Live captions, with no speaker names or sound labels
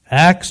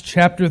Acts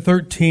chapter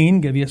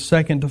 13. Give you a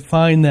second to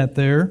find that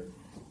there.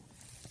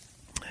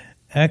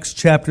 Acts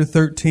chapter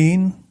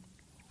 13.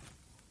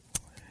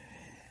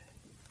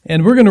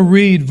 And we're going to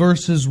read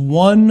verses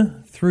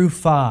 1 through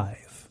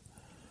 5.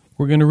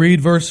 We're going to read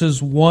verses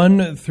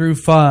 1 through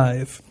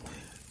 5.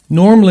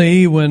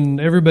 Normally, when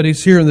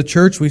everybody's here in the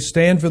church, we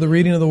stand for the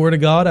reading of the Word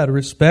of God out of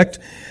respect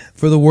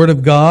for the Word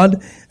of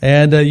God.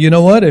 And you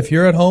know what? If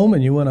you're at home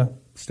and you want to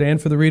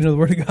stand for the reading of the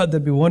Word of God,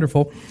 that'd be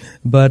wonderful.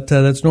 But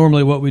that's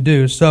normally what we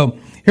do. So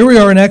here we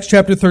are in Acts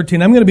chapter 13.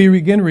 I'm going to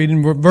begin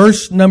reading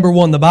verse number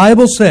 1. The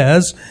Bible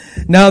says,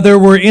 "Now there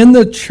were in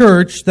the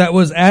church that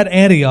was at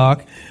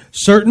Antioch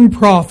certain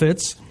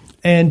prophets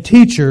and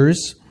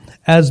teachers,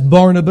 as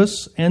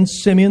Barnabas and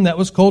Simeon, that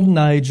was called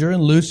Niger,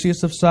 and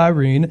Lucius of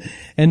Cyrene,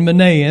 and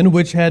Manaen,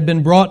 which had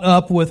been brought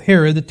up with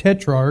Herod the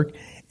Tetrarch,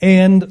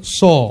 and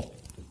Saul.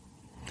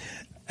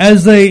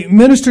 As they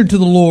ministered to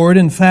the Lord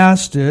and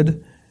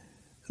fasted,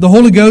 the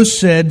Holy Ghost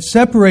said,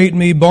 'Separate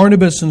me,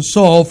 Barnabas and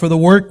Saul, for the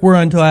work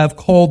whereunto I have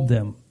called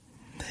them.'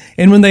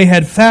 And when they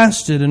had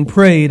fasted and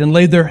prayed and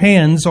laid their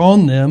hands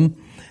on them,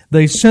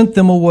 they sent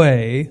them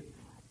away.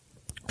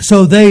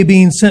 So they,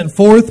 being sent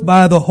forth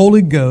by the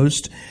Holy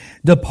Ghost,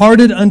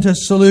 departed unto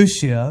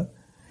Seleucia,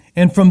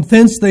 and from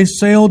thence they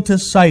sailed to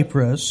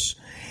Cyprus.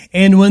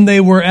 And when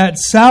they were at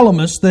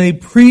Salamis, they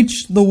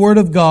preached the word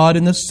of God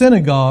in the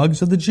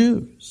synagogues of the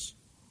Jews.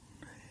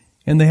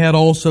 And they had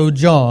also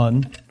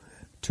John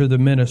to the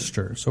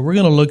minister." So we're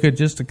going to look at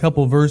just a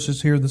couple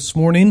verses here this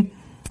morning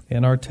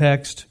in our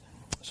text.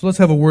 So let's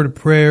have a word of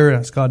prayer,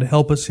 ask God to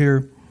help us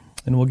here,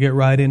 and we'll get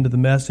right into the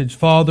message.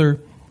 Father,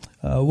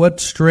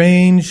 what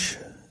strange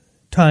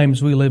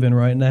times we live in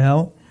right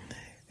now.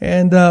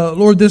 And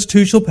Lord, this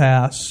too shall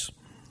pass.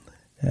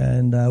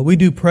 And we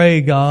do pray,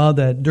 God,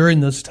 that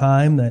during this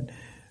time that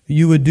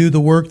you would do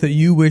the work that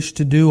you wish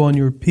to do on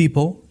your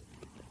people.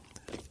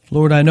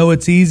 Lord, I know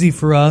it's easy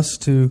for us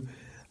to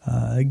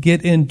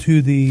get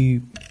into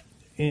the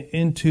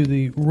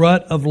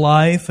rut of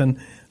life and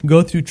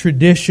go through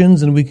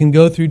traditions, and we can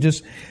go through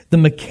just the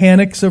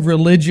mechanics of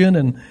religion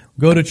and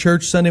go to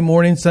church Sunday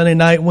morning, Sunday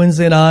night,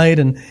 Wednesday night,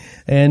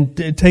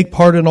 and take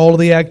part in all of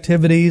the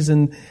activities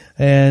and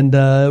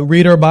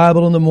read our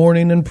Bible in the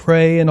morning and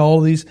pray, and all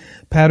of these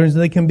patterns.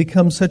 They can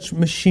become such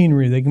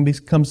machinery. They can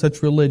become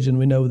such religion.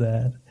 We know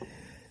that.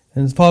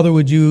 And Father,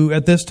 would you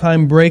at this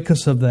time break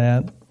us of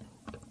that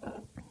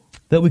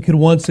we could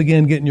once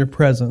again get in your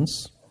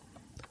presence.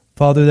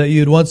 Father, that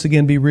you'd once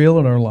again be real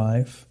in our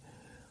life.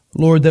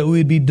 Lord, that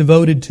we'd be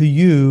devoted to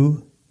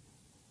you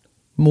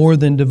more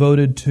than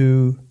devoted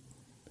to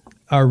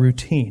our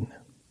routine.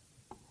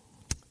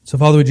 So,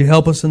 Father, would you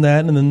help us in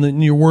that? And then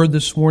in your word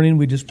this morning,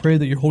 we just pray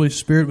that your Holy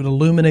Spirit would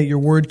illuminate your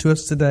word to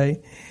us today,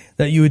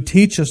 that you would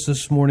teach us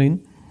this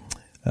morning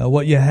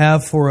what you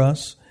have for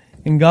us.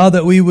 And God,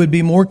 that we would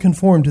be more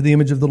conformed to the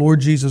image of the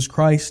Lord Jesus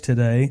Christ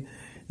today,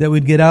 that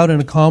we'd get out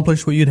and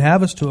accomplish what you'd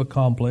have us to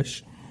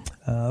accomplish.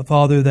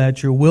 Father,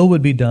 that your will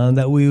would be done,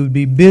 that we would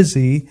be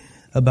busy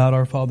about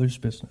our Father's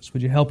business.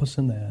 Would you help us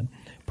in that?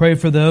 Pray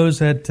for those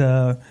that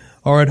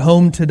are at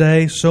home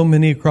today, so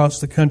many across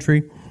the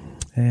country.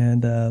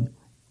 And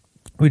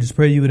we just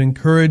pray you would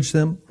encourage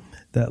them,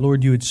 that,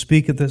 Lord, you would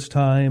speak at this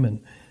time.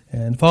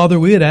 And Father,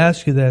 we would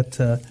ask you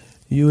that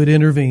you would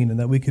intervene and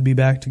that we could be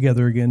back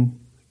together again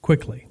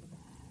quickly.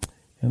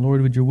 And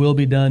Lord, would your will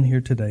be done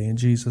here today in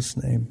Jesus'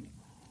 name.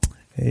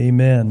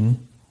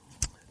 Amen.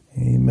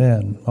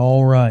 Amen.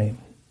 All right.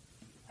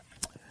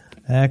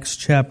 Acts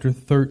chapter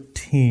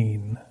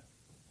 13.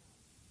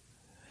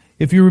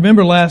 If you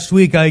remember last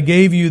week, I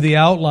gave you the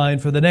outline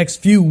for the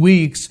next few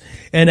weeks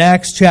in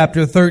Acts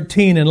chapter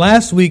 13. And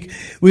last week,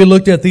 we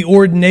looked at the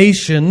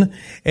ordination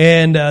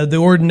and the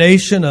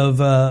ordination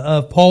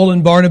of Paul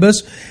and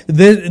Barnabas.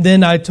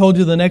 Then I told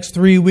you the next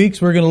 3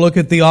 weeks, we're going to look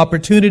at the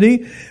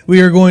opportunity.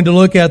 We are going to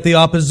look at the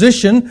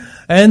opposition.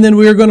 And then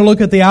we are going to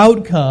look at the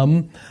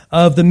outcome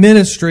of the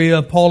ministry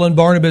of Paul and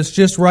Barnabas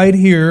just right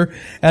here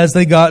as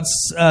they got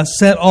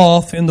set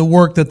off in the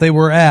work that they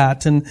were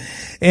at. And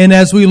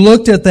as we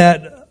looked at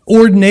that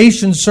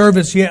ordination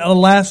service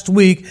last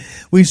week,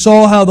 we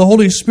saw how the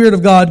Holy Spirit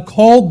of God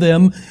called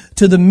them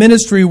to the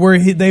ministry where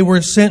they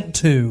were sent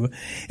to.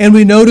 And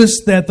we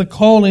noticed that the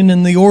calling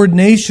and the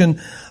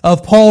ordination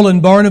of Paul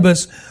and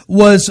Barnabas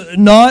was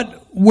not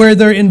where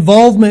their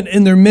involvement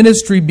in their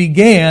ministry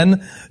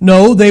began.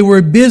 No, they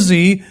were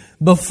busy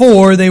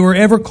before they were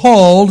ever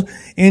called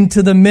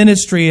into the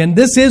ministry. And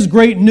this is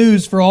great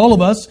news for all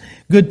of us.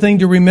 Good thing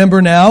to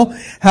remember now,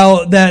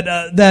 how that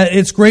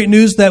it's great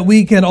news that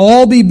we can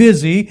all be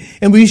busy,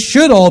 and we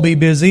should all be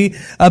busy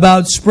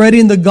about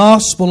spreading the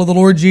gospel of the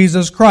Lord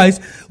Jesus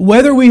Christ,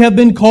 whether we have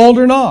been called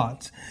or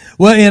not.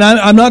 Well, and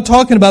I'm not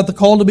talking about the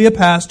call to be a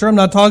pastor. I'm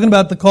not talking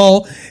about the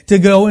call to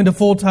go into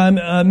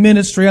full-time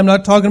ministry. I'm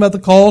not talking about the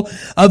call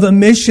of a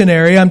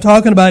missionary. I'm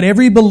talking about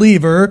every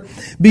believer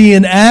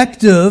being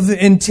active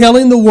in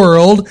telling the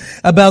world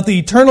about the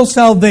eternal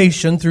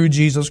salvation through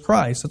Jesus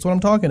Christ. That's what I'm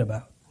talking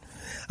about.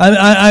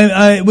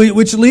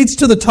 Which leads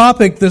to the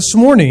topic this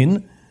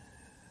morning,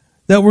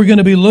 that we're going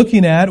to be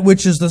looking at,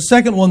 which is the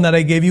second one that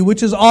I gave you,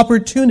 which is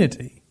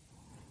opportunity.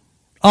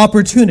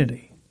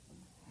 Opportunity.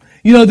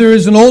 You know, there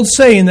is an old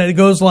saying that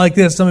goes like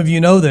this. Some of you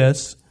know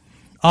this.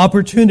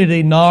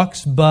 Opportunity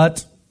knocks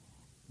but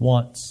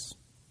once.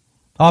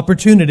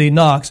 Opportunity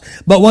knocks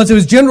but once. It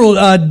was General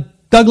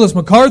Douglas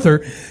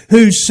MacArthur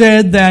who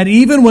said that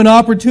even when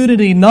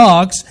opportunity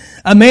knocks,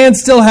 a man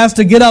still has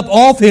to get up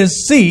off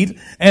his seat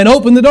and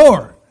open the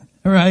door.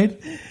 All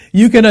right?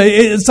 You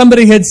can.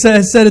 Somebody had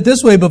said it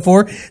this way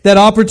before, that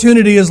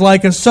opportunity is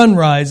like a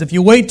sunrise. If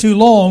you wait too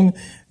long,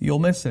 you'll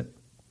miss it.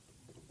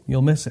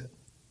 You'll miss it.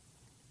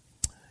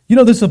 You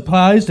know, this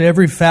applies to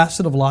every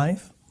facet of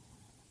life.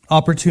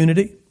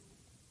 Opportunity.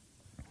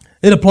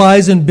 It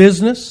applies in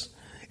business.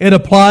 It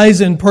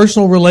applies in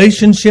personal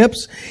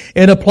relationships.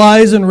 It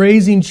applies in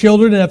raising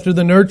children after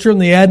the nurture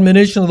and the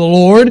admonition of the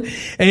Lord.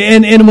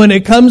 And when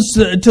it comes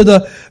to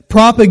the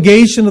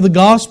propagation of the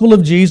gospel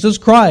of Jesus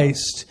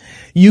Christ,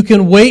 you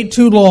can wait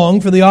too long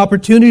for the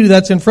opportunity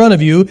that's in front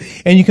of you,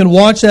 and you can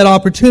watch that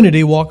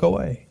opportunity walk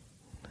away.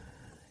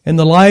 In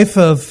the life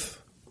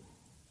of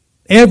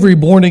every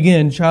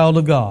born-again child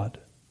of God,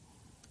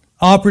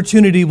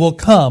 opportunity will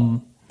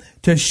come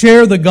to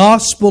share the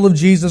gospel of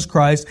Jesus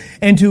Christ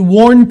and to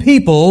warn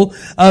people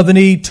of an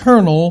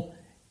eternal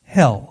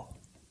hell.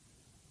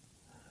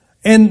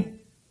 And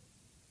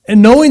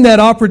knowing that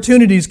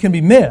opportunities can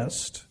be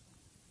missed,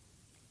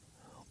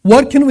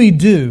 what can we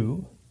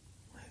do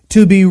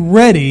to be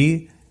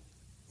ready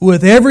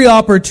with every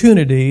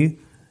opportunity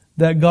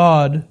that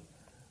God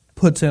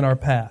puts in our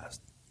path?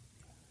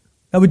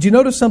 Now, would you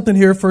notice something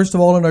here, first of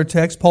all, in our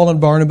text? Paul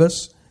and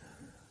Barnabas,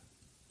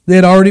 they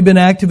had already been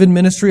active in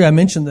ministry. I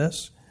mentioned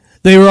this.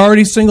 They were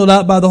already singled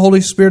out by the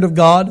Holy Spirit of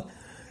God.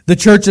 The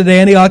church at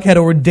Antioch had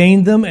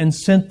ordained them and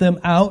sent them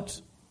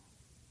out.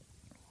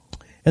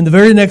 And the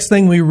very next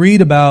thing we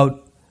read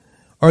about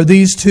are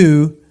these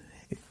two.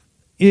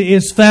 It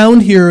is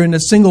found here in a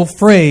single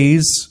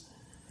phrase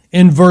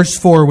in verse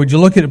 4. Would you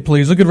look at it,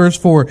 please? Look at verse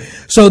 4.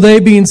 So they,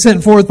 being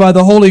sent forth by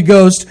the Holy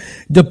Ghost,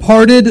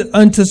 departed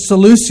unto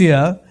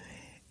Seleucia,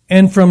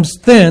 and from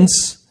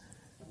thence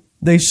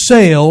they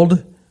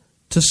sailed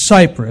to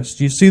Cyprus.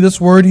 Do you see this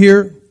word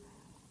here?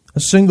 A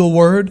single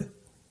word.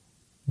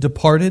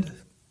 Departed.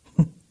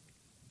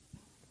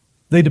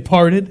 They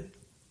departed.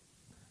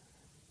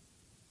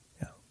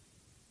 Yeah.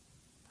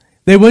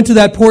 They went to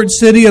that port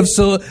city of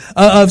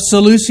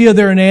Seleucia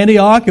there in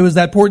Antioch. It was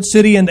that port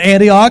city in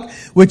Antioch,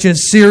 which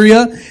is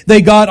Syria.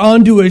 They got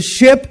onto a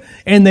ship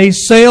and they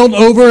sailed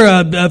over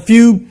a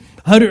few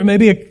hundred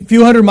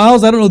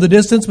miles. I don't know the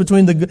distance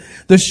between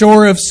the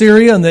shore of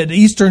Syria and the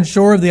eastern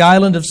shore of the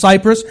island of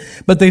Cyprus.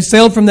 But they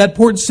sailed from that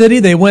port city.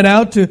 They went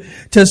out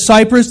to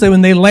Cyprus.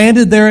 When they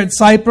landed there at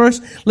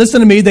Cyprus, listen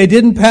to me, they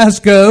didn't pass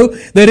go.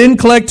 They didn't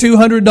collect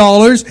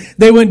 $200.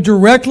 They went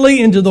directly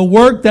into the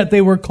work that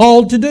they were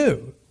called to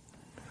do.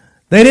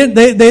 They didn't,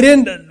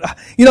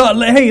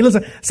 hey,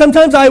 listen,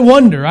 sometimes I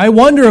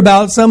wonder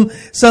about some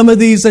of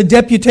these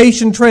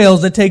deputation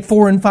trails that take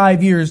 4 and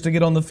 5 years to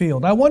get on the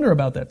field. I wonder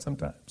about that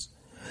sometimes.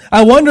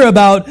 I wonder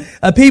about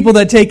people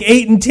that take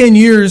 8 and 10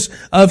 years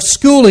of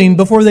schooling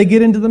before they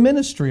get into the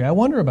ministry. I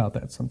wonder about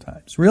that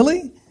sometimes.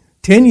 Really?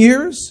 10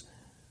 years?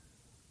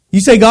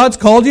 You say God's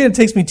called you and it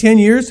takes me 10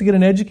 years to get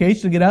an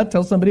education, to get out and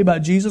tell somebody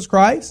about Jesus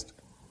Christ?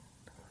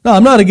 No,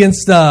 I'm not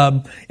against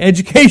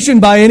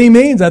education by any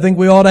means. I think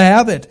we ought to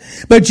have it.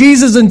 But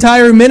Jesus'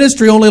 entire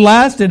ministry only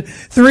lasted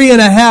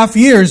 3.5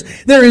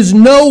 years. There is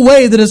no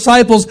way the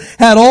disciples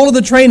had all of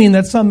the training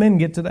that some men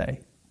get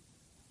today.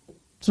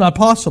 It's not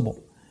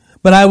possible.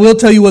 But I will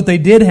tell you what they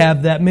did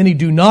have that many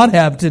do not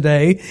have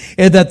today,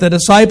 is that the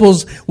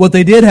disciples, what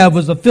they did have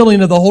was the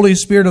filling of the Holy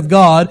Spirit of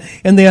God,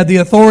 and they had the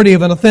authority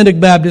of an authentic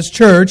Baptist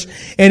church.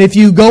 And if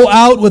you go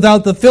out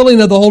without the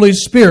filling of the Holy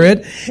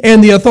Spirit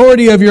and the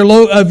authority of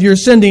your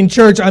sending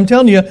church, I'm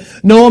telling you,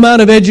 no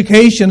amount of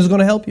education is going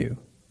to help you.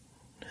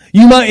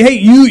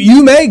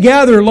 You may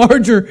gather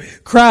larger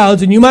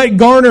crowds and you might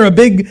garner a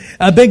big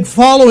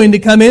following to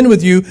come in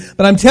with you,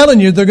 but I'm telling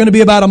you, they're going to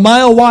be about a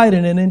mile wide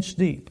and an inch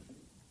deep.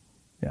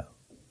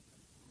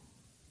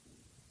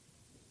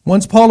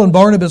 Once Paul and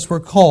Barnabas were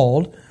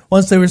called,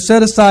 once they were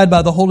set aside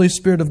by the Holy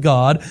Spirit of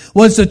God,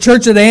 once the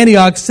church at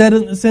Antioch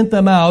sent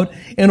them out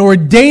and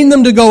ordained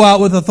them to go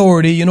out with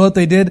authority, you know what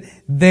they did?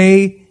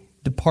 They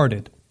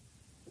departed.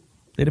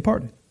 They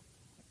departed.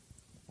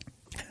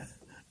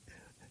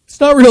 It's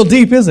not real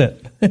deep, is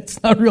it?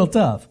 It's not real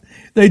tough.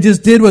 They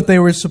just did what they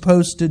were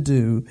supposed to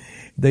do.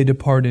 They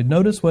departed.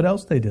 Notice what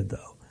else they did,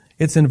 though.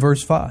 It's in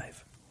verse 5.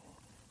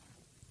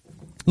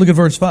 Look at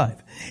verse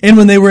 5. And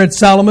when they were at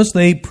Salamis,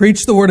 they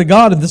preached the word of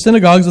God in the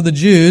synagogues of the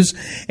Jews,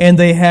 and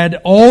they had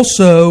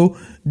also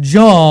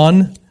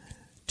John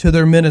to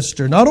their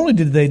minister. Not only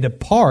did they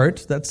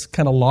depart, that's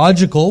kind of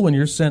logical when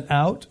you're sent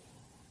out,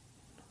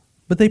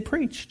 but they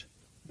preached.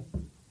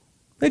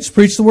 They just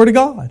preached the word of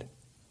God.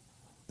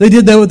 They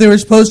did what they were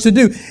supposed to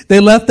do. They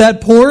left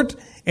that port,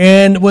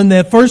 and when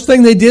the first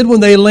thing they did when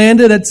they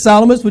landed at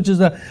Salamis, which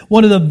is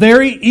one of the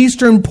very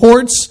eastern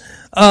ports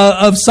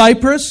of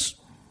Cyprus,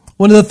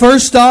 One of the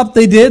first stop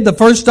they did, the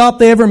first stop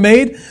they ever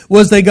made,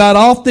 was they got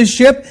off the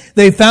ship,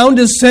 they found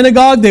a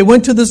synagogue, they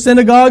went to the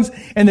synagogues,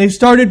 and they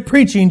started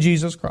preaching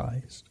Jesus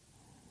Christ.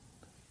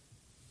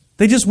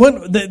 They just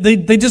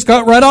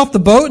got right off the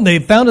boat and they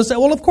found us.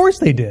 Well, of course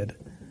they did.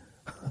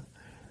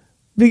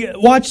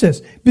 Watch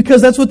this.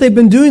 Because that's what they've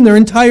been doing their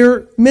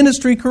entire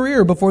ministry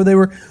career before they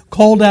were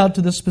called out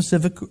to the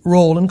specific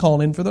role and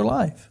calling for their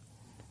life.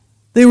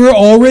 They were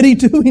already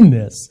doing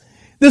this.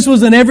 This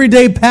was an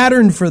everyday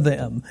pattern for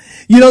them.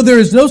 You know, there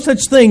is no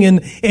such thing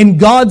in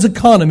God's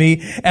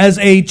economy as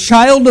a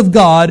child of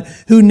God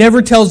who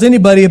never tells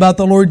anybody about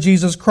the Lord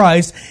Jesus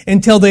Christ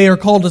until they are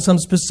called to some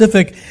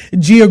specific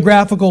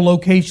geographical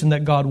location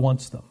that God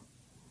wants them.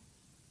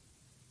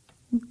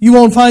 You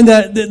won't find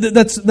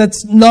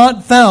that's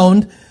not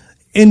found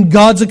in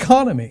God's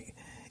economy.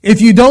 If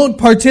you don't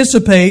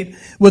participate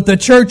with the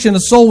church in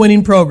a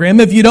soul-winning program,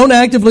 if you don't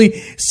actively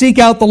seek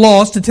out the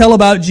lost to tell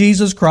about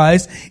Jesus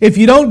Christ, if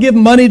you don't give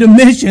money to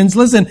missions,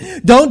 listen,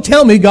 don't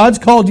tell me God's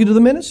called you to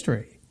the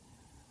ministry.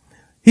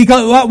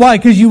 Why?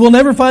 Because you will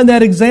never find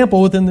that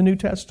example within the New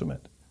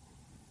Testament.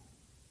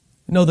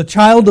 No, the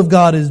child of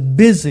God is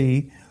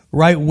busy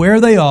right where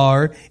they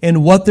are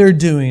and what they're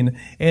doing.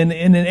 And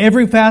in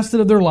every facet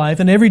of their life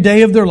and every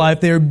day of their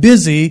life, they are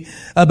busy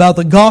about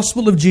the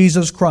gospel of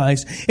Jesus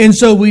Christ. And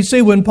so we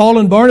see when Paul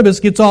and Barnabas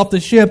gets off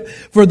the ship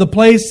for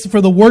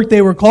the work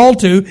they were called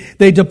to,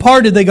 they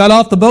departed, they got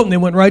off the boat and they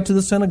went right to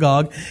the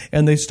synagogue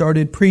and they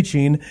started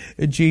preaching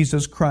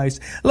Jesus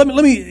Christ. Let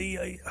me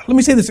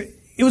say this.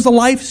 It was a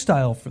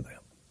lifestyle for them.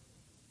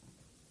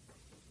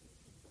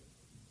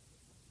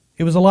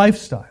 It was a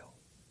lifestyle.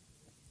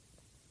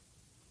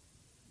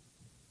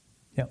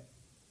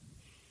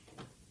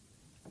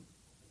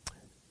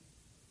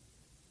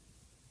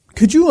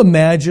 Could you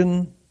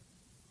imagine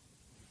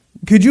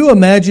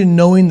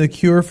knowing the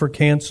cure for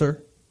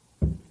cancer,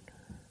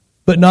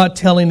 but not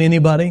telling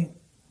anybody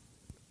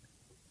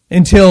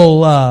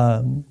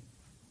until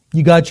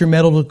you got your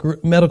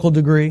medical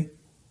degree,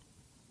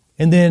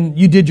 and then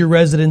you did your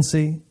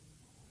residency,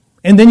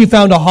 and then you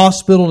found a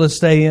hospital to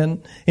stay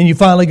in, and you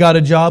finally got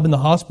a job in the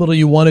hospital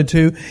you wanted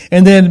to,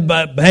 and then,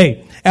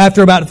 hey,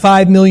 after about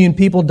 5 million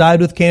people died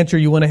with cancer,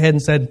 you went ahead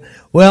and said,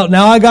 well,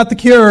 now I got the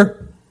cure.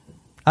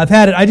 I've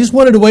had it. I just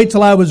wanted to wait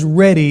till I was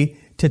ready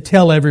to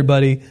tell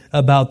everybody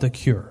about the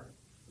cure.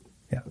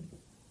 Yeah.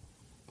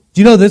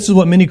 Do you know this is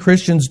what many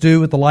Christians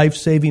do with the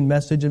life-saving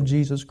message of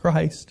Jesus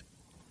Christ?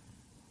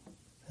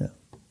 Yeah.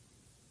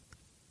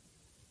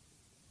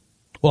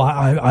 Well,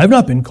 I've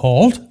not been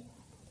called.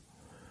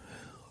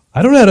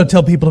 I don't know how to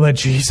tell people about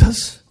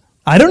Jesus.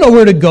 I don't know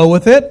where to go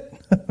with it.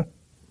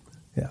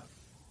 Yeah.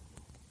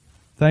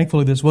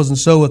 Thankfully, this wasn't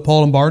so with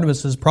Paul and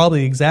Barnabas. This is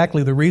probably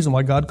exactly the reason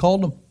why God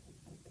called them.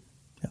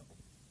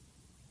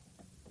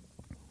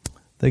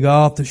 They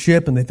got off the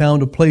ship and they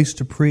found a place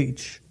to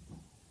preach.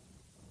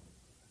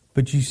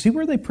 But you see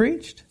where they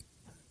preached?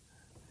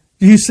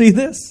 Do you see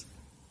this?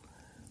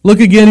 Look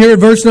again here at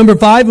verse number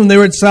 5. When they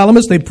were at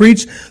Salamis, they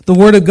preached the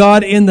word of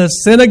God in the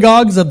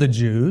synagogues of the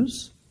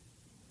Jews.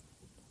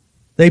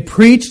 They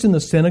preached in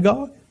the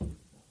synagogue.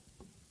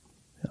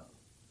 Yeah.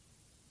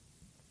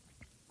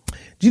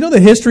 Do you know the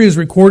history is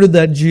recorded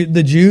that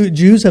the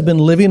Jews have been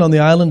living on the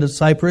island of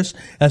Cyprus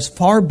as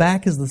far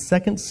back as the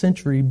 2nd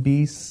century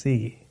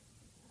BC?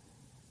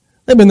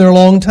 They've been there a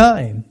long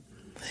time.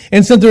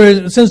 And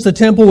since the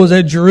temple was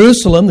at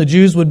Jerusalem, the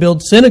Jews would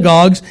build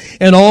synagogues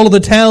in all of the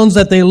towns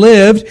that they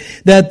lived,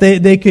 that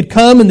they could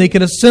come and they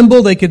could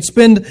assemble. They could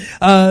spend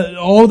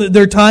all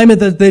their time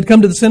they'd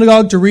come to the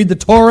synagogue to read the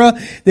Torah.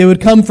 They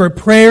would come for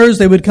prayers.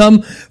 They would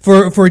come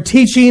for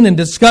teaching and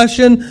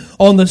discussion.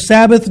 On the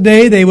Sabbath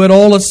day, they would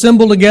all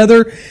assemble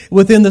together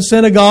within the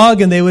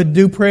synagogue and they would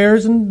do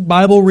prayers and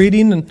Bible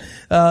reading and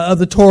of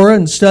the Torah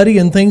and study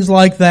and things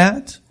like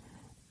that.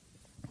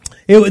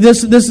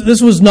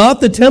 This was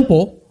not the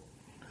temple.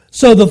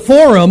 So the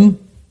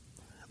forum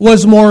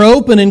was more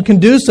open and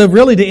conducive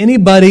really to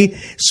anybody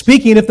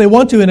speaking if they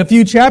want to. In a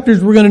few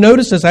chapters, we're going to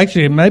notice this.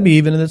 Actually, maybe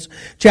even in this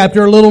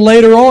chapter a little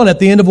later on. At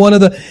the end of one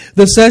of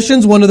the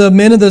sessions, one of the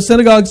men of the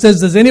synagogue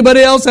says, does anybody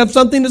else have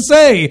something to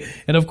say?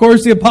 And of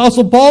course, the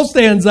Apostle Paul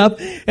stands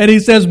up and he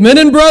says, men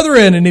and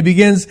brethren, and he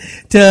begins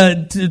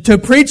to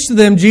preach to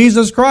them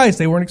Jesus Christ.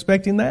 They weren't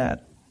expecting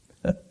that.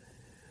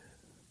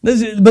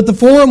 But the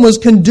forum was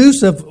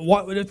conducive.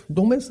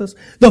 Don't miss this.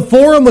 The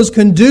forum was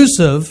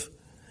conducive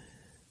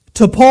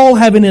to Paul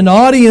having an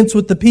audience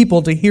with the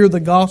people to hear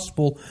the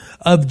gospel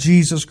of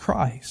Jesus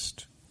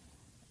Christ.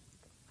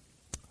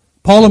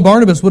 Paul and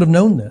Barnabas would have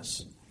known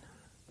this.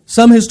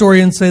 Some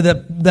historians say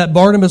that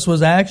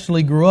Barnabas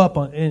actually grew up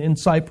in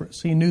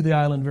Cyprus. He knew the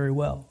island very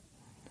well.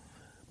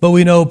 But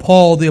we know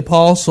Paul, the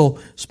apostle,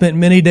 spent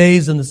many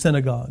days in the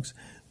synagogues.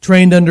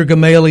 Trained under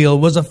Gamaliel,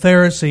 was a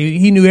Pharisee.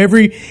 He knew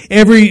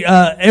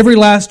every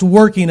last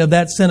working of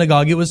that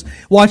synagogue. It was,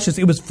 watch this,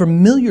 it was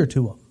familiar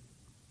to him.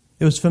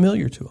 It was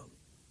familiar to him.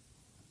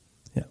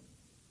 Yeah.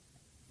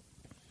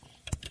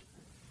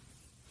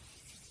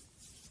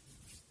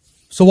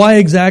 So why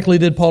exactly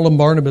did Paul and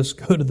Barnabas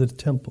go to the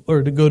temple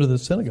or to go to the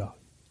synagogue?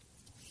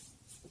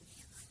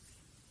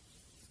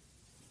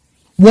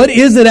 What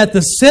is it at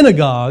the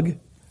synagogue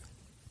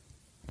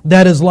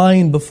that is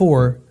lying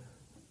before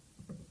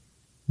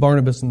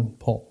Barnabas and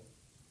Paul?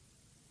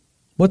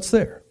 What's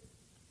there?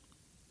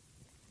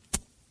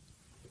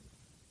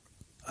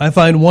 I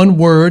find one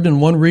word and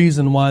one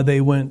reason why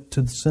they went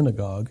to the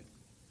synagogue,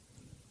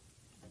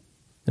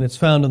 and it's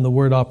found in the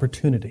word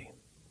opportunity.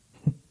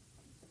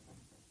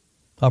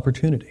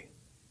 Opportunity.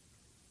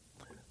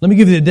 Let me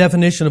give you the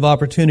definition of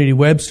opportunity.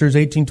 Webster's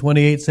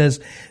 1828 says,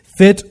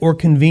 fit or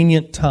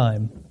convenient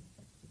time.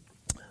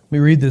 Let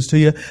me read this to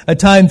you. A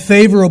time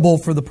favorable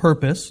for the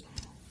purpose.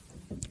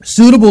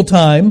 Suitable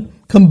time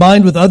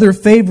combined with other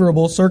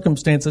favorable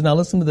circumstances. Now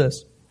listen to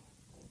this.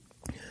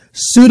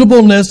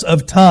 Suitableness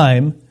of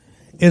time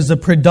is the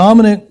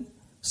predominant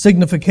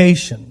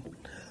signification,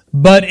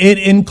 but it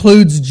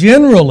includes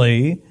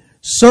generally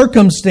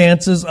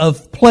circumstances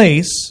of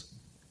place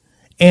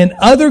and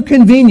other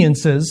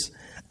conveniences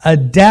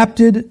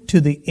adapted to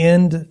the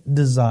end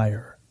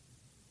desire.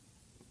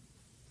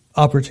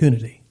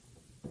 Opportunity.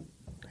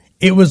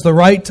 It was the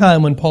right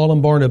time when Paul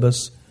and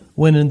Barnabas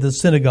went into the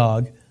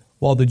synagogue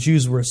while the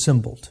Jews were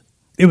assembled.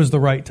 It was the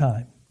right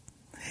time.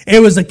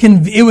 It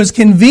was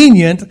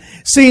convenient,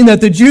 seeing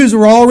that the Jews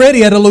were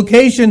already at a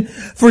location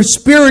for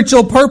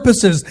spiritual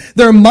purposes.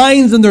 Their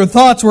minds and their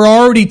thoughts were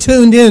already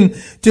tuned in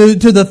to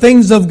the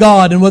things of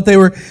God and what they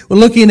were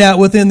looking at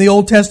within the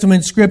Old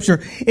Testament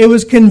Scripture. It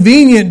was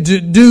convenient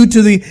due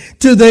to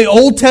the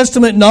Old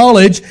Testament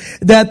knowledge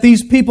that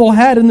these people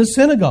had in the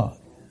synagogue.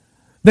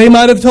 They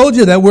might have told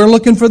you that we're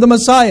looking for the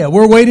Messiah.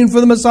 We're waiting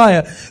for the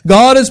Messiah.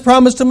 God has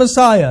promised a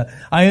Messiah.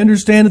 I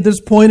understand at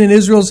this point in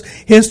Israel's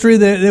history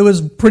that it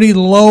was pretty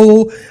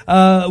low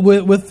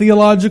with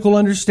theological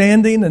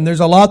understanding, and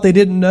there's a lot they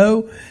didn't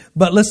know.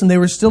 But listen, they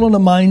were still in a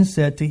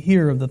mindset to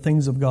hear of the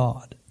things of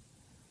God.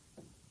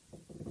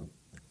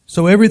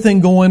 So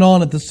everything going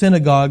on at the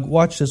synagogue,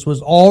 watch this, was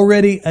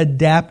already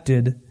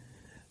adapted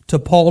to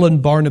Paul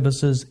and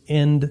Barnabas'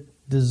 end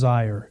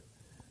desire,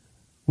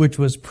 which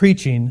was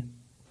preaching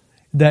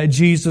that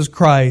Jesus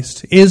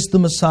Christ is the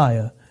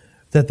Messiah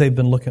that they've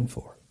been looking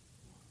for.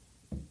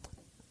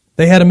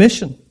 They had a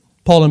mission,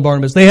 Paul and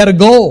Barnabas. They had a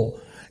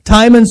goal.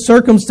 Time and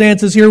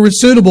circumstances here were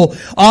suitable.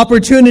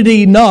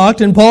 Opportunity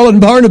knocked, and Paul and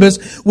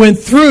Barnabas went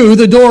through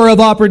the door of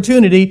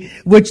opportunity,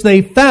 which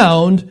they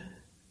found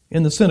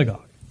in the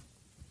synagogue.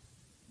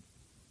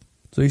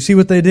 So you see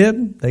what they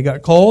did? They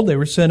got called, they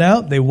were sent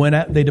out, they went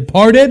out, they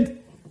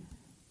departed,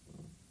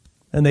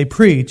 and they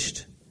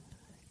preached.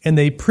 And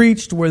they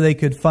preached where they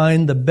could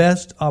find the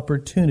best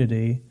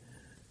opportunity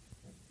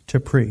to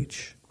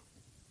preach.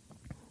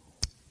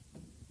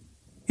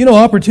 You know,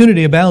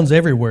 opportunity abounds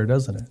everywhere,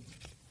 doesn't it?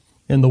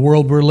 In the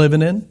world we're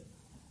living in.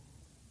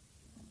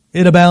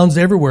 It abounds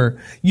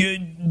everywhere.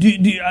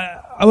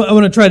 I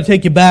want to try to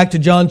take you back to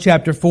John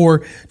chapter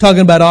 4,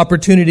 talking about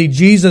opportunity.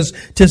 Jesus,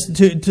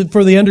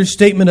 for the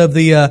understatement of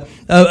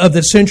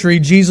the century,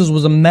 Jesus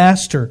was a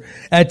master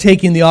at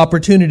taking the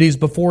opportunities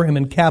before him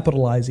and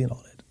capitalizing on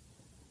it.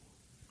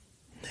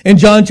 In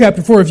John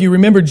chapter 4, if you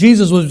remember,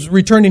 Jesus was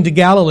returning to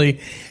Galilee,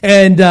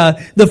 and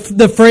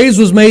the phrase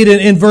was made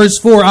in verse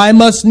 4, I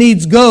must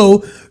needs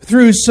go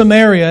through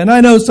Samaria. And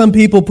I know some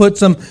people put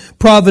some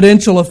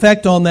providential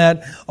effect on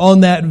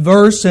that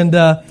verse,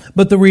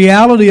 but the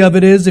reality of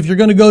it is, if you're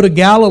going to go to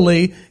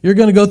Galilee, you're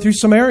going to go through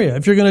Samaria.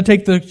 If you're going to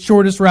take the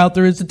shortest route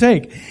there is to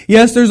take.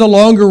 Yes, there's a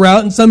longer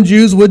route, and some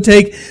Jews would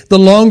take the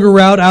longer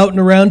route out and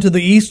around to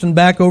the east and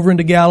back over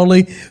into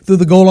Galilee through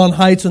the Golan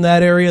Heights in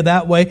that area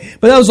that way.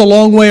 But that was a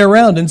long way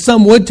around, and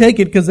some would take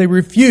it because they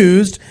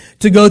refused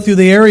to go through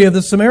the area of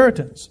the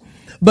Samaritans.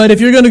 But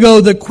if you're going to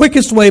go the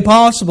quickest way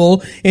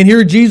possible, and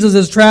here Jesus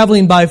is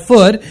traveling by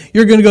foot,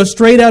 you're going to go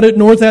straight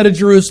north out of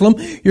Jerusalem.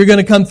 You're going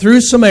to come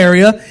through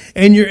Samaria,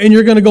 and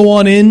you're going to go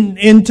on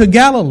into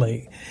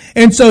Galilee.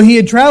 And so he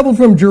had traveled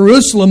from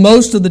Jerusalem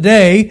most of the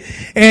day,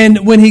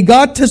 and when he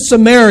got to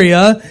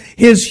Samaria,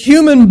 his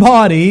human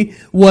body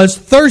was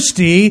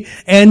thirsty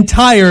and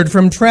tired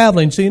from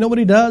traveling. So you know what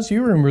he does?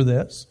 You remember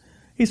this.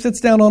 He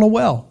sits down on a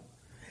well.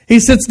 He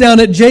sits down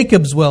at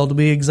Jacob's well, to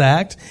be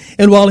exact.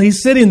 And while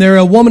he's sitting there,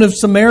 a woman of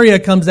Samaria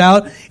comes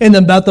out in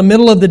about the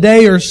middle of the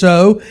day or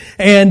so,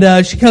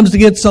 and she comes to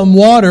get some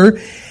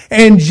water.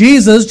 And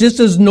Jesus,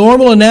 just as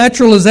normal and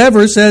natural as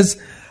ever,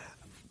 says,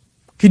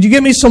 could you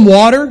get me some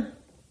water?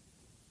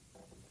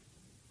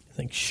 I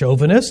think,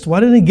 chauvinist.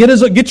 Why didn't he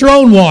get your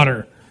own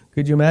water?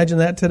 Could you imagine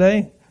that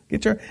today?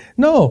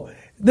 No.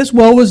 This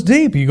well was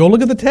deep. You go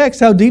look at the text,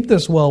 how deep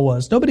this well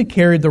was. Nobody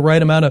carried the right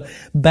amount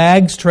of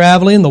bags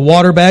traveling, the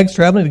water bags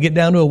traveling to get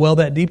down to a well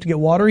that deep to get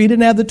water. He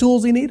didn't have the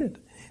tools he needed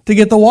to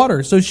get the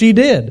water. So she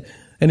did.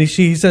 And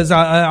she says,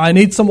 I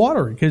need some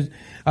water.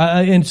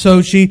 And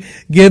so she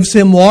gives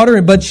him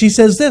water. But she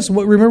says this.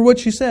 Remember what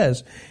she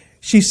says.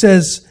 She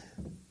says,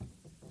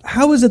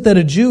 how is it that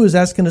a Jew is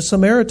asking a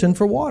Samaritan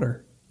for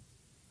water?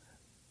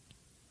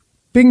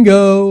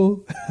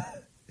 Bingo.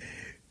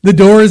 The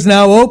door is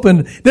now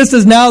opened. This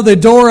is now the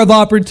door of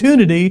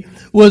opportunity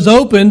was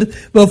opened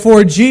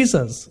before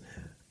Jesus.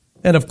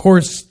 And of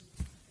course,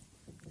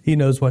 he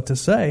knows what to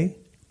say.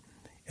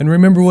 And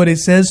remember what he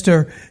says to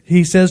her.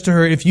 He says to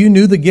her, if you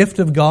knew the gift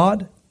of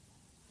God,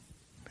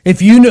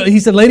 he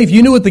said, lady, if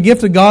you knew what the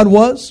gift of God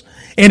was,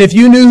 and if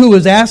you knew who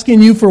was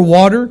asking you for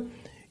water,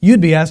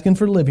 you'd be asking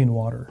for living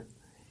water.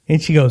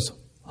 And she goes,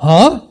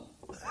 huh?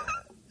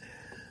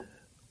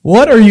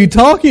 What are you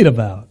talking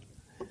about?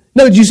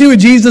 No, did you see what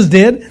Jesus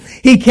did?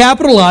 He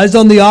capitalized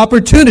on the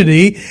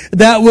opportunity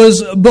that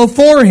was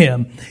before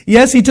him.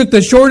 Yes, he took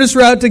the shortest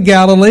route to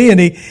Galilee, and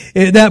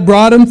that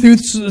brought him through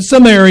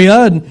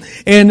Samaria,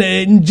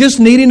 and just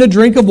needing a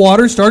drink of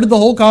water started the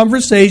whole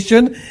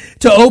conversation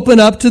to open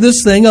up to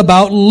this thing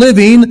about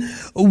living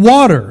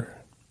water.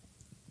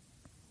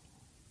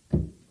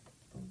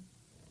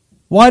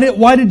 Why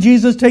did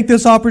Jesus take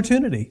this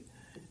opportunity?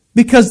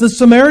 Because the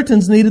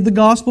Samaritans needed the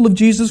gospel of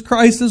Jesus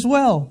Christ as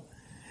well.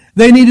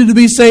 They needed to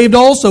be saved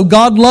also.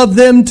 God loved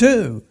them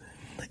too.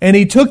 And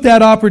he took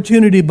that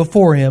opportunity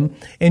before him,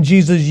 and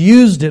Jesus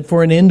used it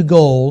for an end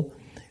goal,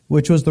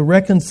 which was the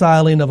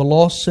reconciling of a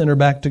lost sinner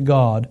back to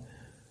God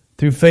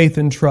through faith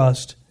and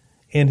trust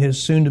in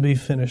his soon-to-be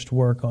finished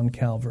work on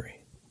Calvary.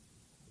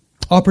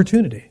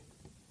 Opportunity.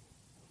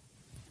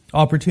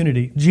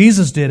 Opportunity.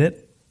 Jesus did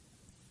it.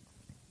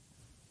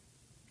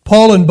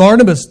 Paul and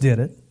Barnabas did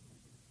it.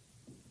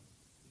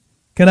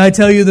 Can I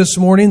tell you this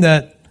morning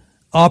that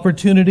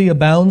opportunity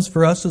abounds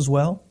for us as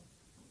well?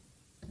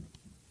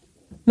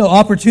 No,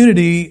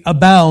 opportunity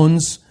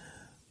abounds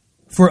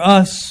for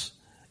us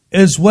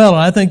as well.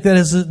 And I think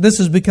that this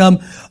has become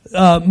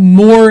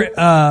more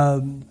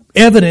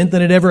evident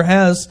than it ever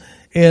has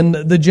in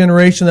the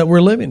generation that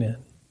we're living in.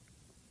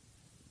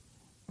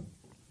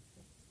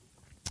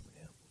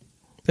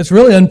 It's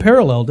really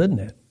unparalleled, isn't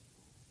it?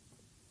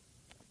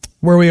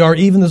 Where we are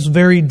even this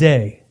very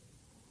day.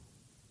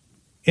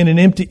 In an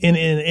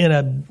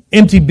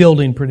empty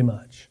building, pretty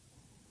much,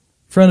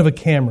 in front of a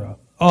camera,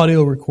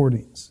 audio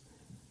recordings,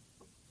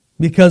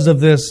 because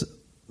of this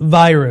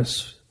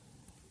virus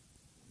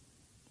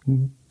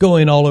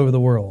going all over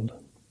the world.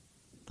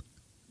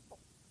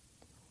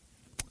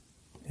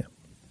 Yeah.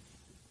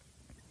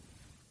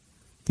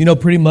 You know,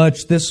 pretty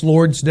much this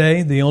Lord's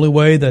Day, the only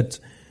way that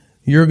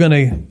you're going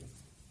to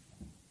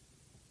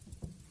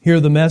hear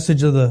the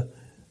message of the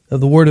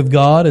Word of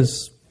God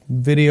is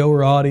video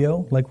or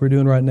audio, like we're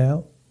doing right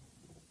now.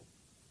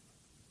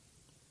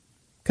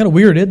 Kind of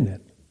weird, isn't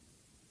it?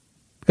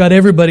 It's got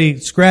everybody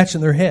scratching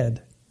their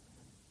head.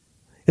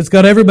 It's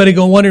got everybody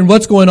wondering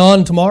what's going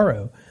on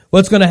tomorrow.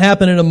 What's going to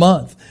happen in a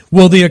month?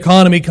 Will the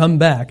economy come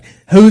back?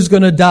 Who's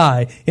going to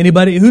die?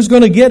 Anybody? Who's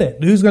going to get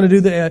it? Who's going to do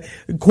the...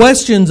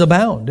 questions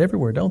abound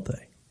everywhere, don't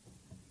they?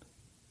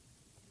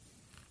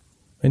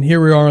 And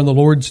here we are on the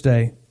Lord's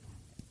Day,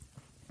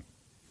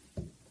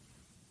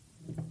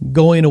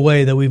 going a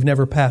way that we've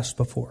never passed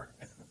before.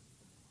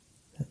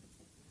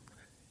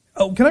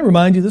 Oh, can I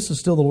remind you, this is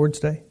still the Lord's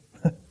Day?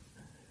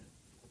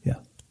 Yeah,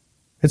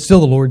 it's still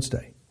the Lord's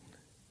Day.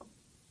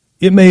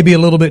 It may be a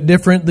little bit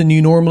different than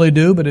you normally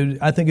do, but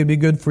I think it'd be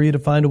good for you to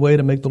find a way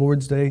to make the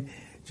Lord's Day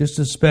just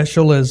as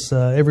special as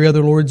every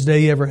other Lord's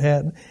Day you ever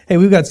had. Hey,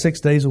 we've got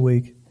 6 days a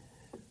week.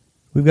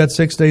 We've got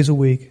 6 days a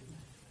week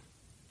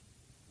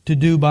to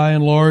do, by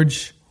and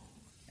large,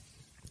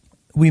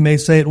 we may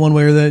say it one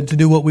way or the other, to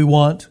do what we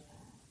want.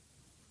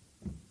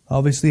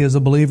 Obviously, as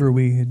a believer,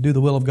 we do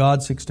the will of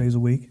God 6 days a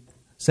week.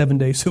 7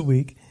 days a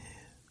week.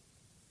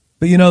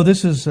 But you know,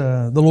 this is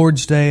the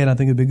Lord's Day, and I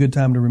think it'd be a good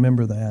time to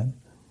remember that.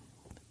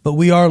 But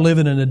we are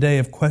living in a day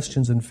of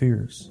questions and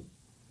fears.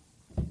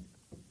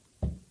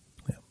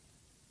 Yeah.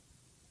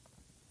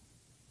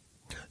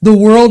 The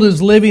world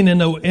is living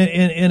in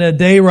a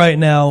day right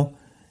now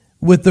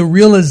with the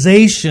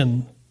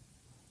realization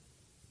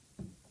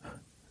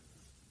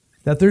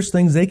that there's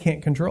things they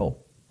can't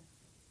control.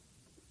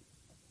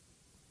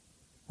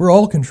 We're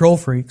all control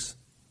freaks.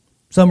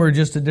 Some are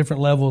just at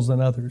different levels than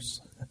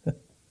others.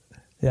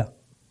 Yeah.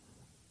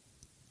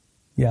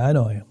 Yeah, I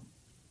know I am.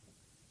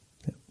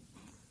 Yeah.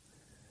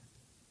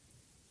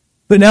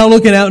 But now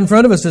looking out in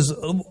front of us is,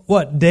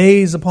 what?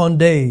 Days upon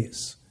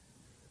days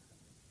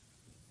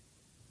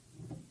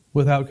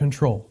without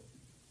control.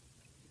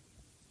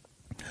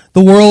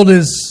 The world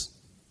is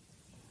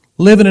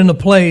living in a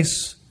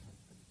place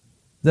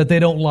that they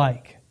don't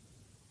like,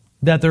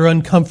 that they're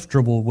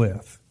uncomfortable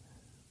with,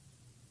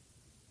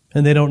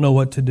 and they don't know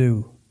what to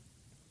do.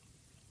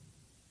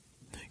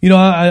 You know,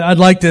 I'd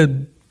like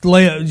to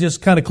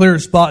just kind of clear a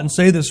spot and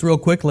say this real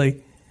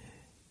quickly.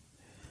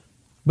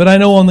 But I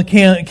know on the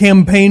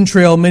campaign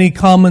trail, many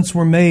comments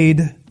were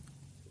made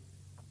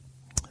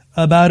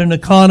about an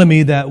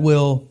economy that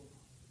will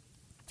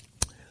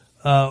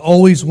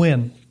always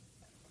win.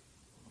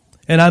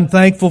 And I'm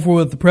thankful for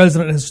what the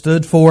president has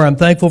stood for. I'm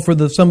thankful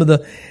for some of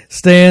the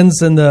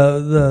stands and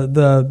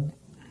the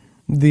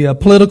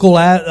political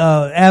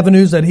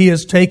avenues that he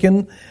has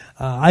taken.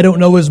 I don't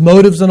know his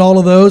motives in all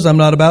of those. I'm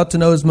not about to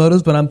know his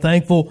motives, but I'm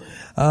thankful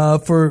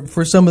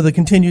for some of the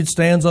continued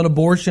stands on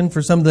abortion,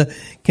 for some of the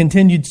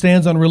continued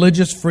stands on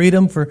religious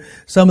freedom, for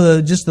some of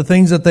the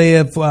things that they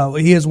have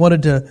he has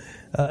wanted to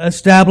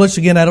establish.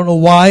 Again, I don't know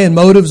why and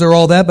motives or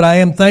all that, but I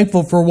am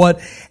thankful for what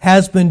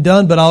has been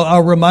done. But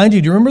I'll remind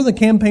you, do you remember the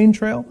campaign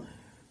trail?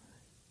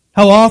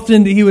 How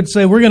often he would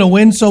say, we're going to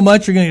win so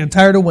much, you're going to get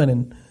tired of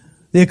winning.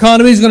 The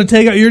economy is going to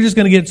take out, we're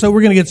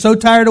going to get so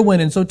tired of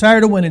winning, so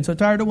tired of winning, so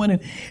tired of winning.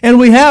 And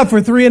we have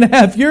for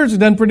 3.5 years. We've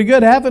done pretty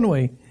good, haven't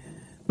we?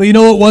 But you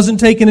know what wasn't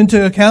taken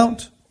into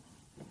account?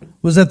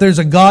 Was that there's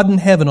a God in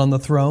heaven on the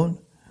throne.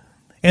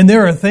 And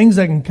there are things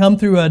that can come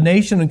through a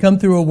nation and come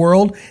through a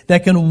world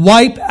that can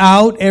wipe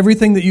out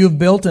everything that you've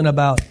built in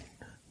about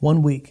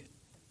 1 week.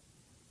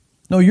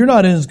 No, you're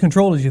not in as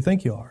control as you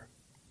think you are.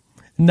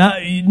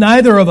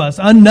 Neither of us,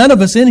 none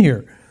of us in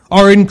here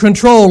are in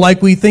control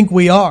like we think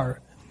we are.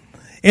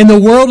 And the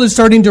world is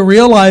starting to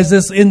realize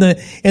this in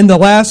the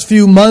last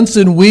few months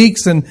and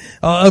weeks and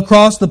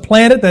across the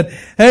planet that,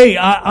 hey,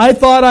 I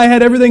thought I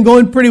had everything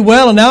going pretty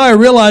well, and now I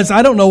realize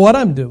I don't know what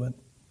I'm doing.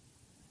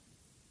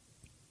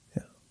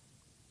 Yeah.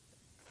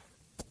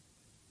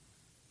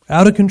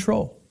 Out of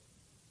control.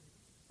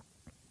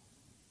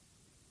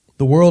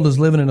 The world is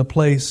living in a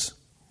place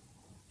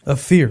of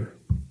fear.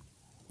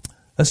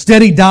 A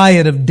steady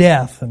diet of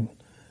death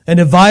and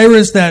a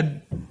virus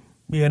that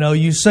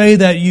you say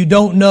that you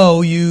don't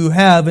know you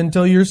have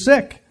until you're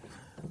sick.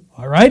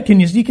 All right?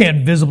 You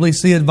can't visibly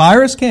see a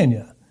virus, can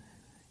you?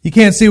 You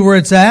can't see where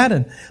it's at.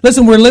 And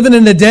listen, we're living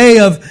in a day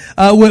of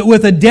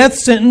with a death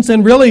sentence,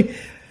 and really,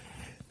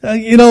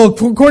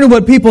 according to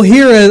what people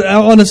hear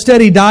on a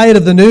steady diet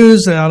of the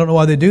news, I don't know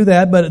why they do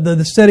that, but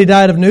the steady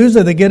diet of news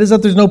that they get is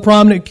that there's no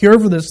prominent cure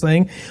for this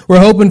thing. We're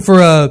hoping for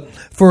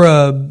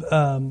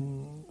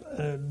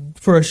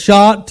a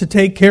shot to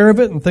take care of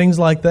it and things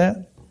like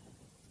that.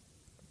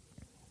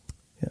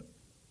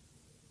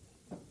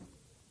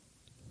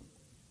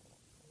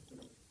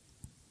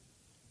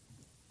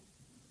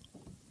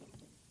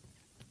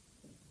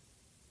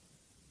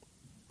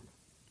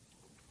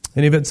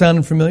 Any of it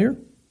sounding familiar?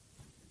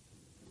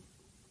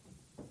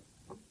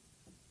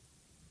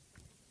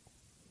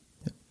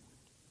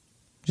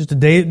 Just a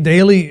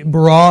daily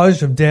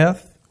barrage of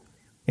death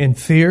and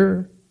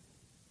fear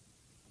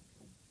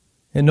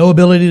and no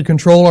ability to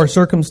control our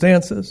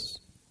circumstances.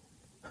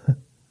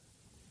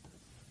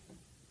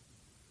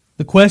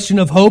 The question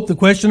of hope, the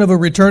question of a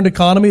returned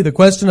economy, the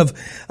question of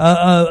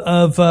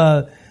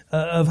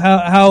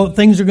how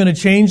things are going to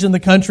change in the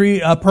country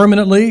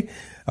permanently.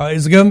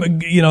 Is the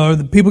government, are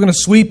the people going to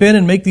sweep in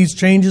and make these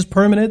changes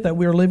permanent that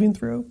we are living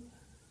through?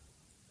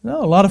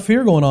 No, a lot of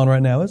fear going on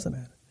right now, isn't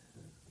it?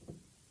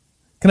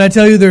 Can I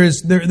tell you there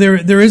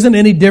isn't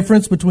any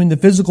difference between the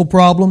physical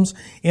problems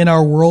in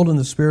our world and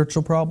the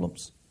spiritual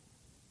problems?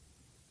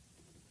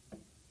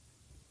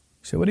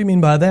 So what do you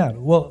mean by that?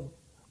 Well,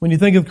 when you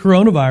think of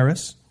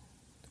coronavirus,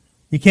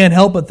 you can't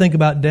help but think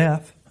about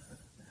death.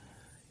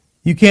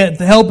 You can't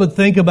help but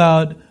think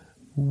about,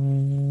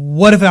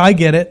 what if I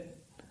get it?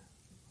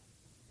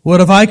 What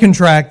if I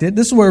contract it?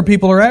 This is where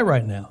people are at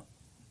right now.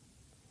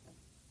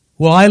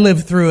 Will I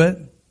live through it?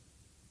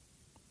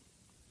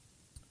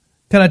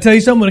 Can I tell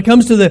you something? When it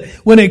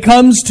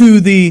comes to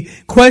the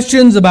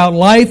questions about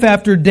life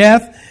after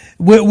death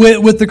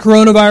with the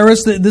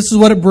coronavirus, this is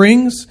what it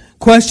brings.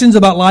 Questions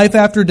about life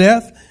after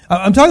death.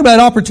 I'm talking about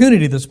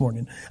opportunity this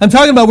morning. I'm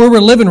talking about where we're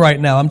living right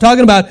now. I'm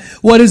talking about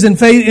what is in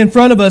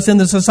front of us in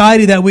the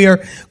society that we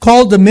are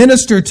called to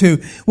minister to.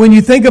 When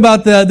you think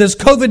about this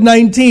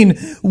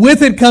COVID-19,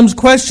 with it comes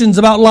questions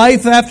about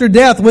life after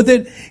death. With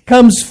it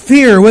comes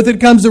fear. With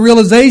it comes the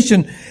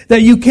realization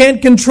that you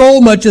can't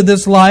control much of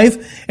this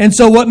life. And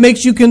so what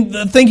makes you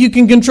think you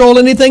can control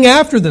anything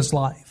after this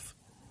life?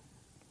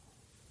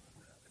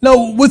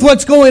 No, with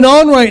what's going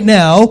on right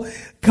now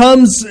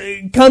comes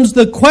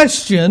the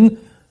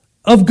question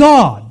of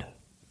God.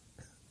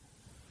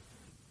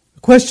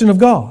 The question of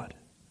God.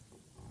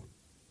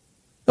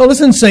 Now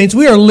listen, saints,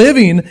 we are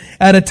living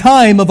at a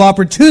time of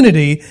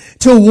opportunity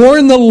to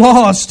warn the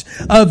lost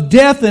of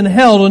death and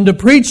hell and to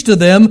preach to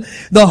them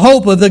the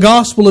hope of the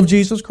gospel of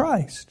Jesus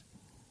Christ.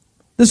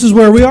 This is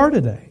where we are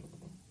today.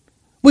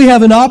 We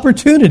have an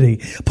opportunity.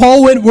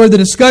 Paul went where the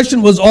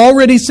discussion was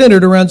already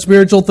centered around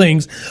spiritual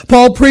things.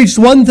 Paul preached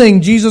one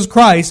thing, Jesus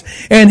Christ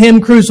and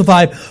Him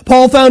crucified.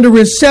 Paul found a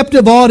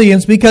receptive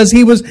audience because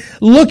he was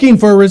looking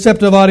for a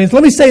receptive audience.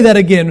 Let me say that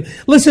again.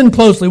 Listen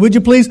closely, would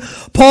you please?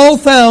 Paul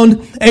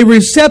found a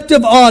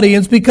receptive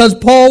audience because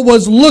Paul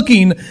was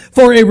looking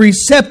for a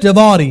receptive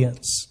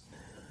audience.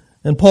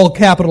 And Paul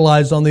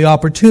capitalized on the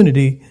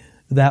opportunity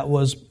that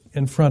was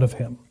in front of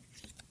him.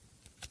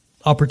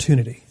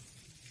 Opportunity.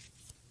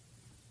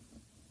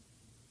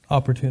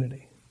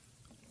 Opportunity.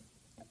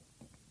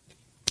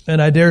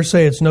 And I dare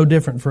say it's no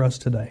different for us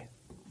today.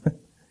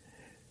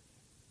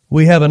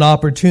 We have an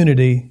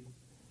opportunity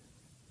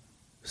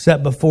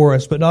set before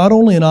us, but not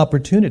only an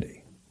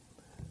opportunity,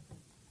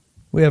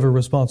 we have a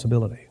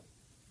responsibility.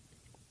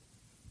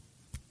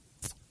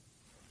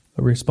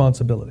 A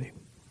responsibility.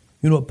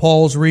 You know what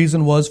Paul's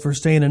reason was for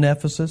staying in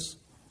Ephesus?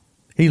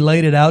 He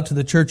laid it out to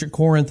the church at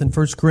Corinth in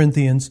 1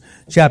 Corinthians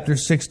chapter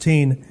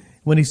 16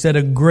 when he said,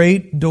 "A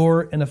great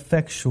door and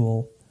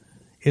effectual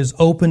is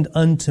opened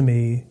unto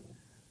me,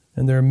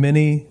 and there are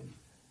many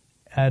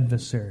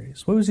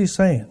adversaries." What was he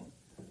saying?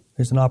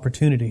 There's an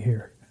opportunity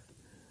here.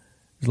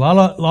 There's a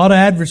lot of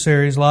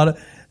adversaries. We're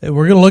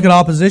going to look at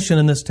opposition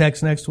in this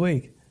text next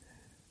week.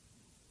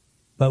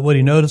 But what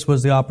he noticed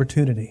was the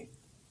opportunity.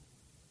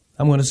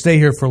 I'm going to stay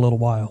here for a little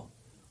while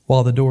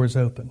the door is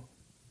open.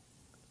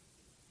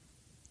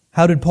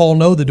 How did Paul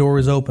know the door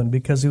was open?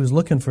 Because he was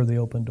looking for the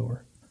open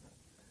door.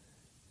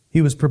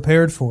 He was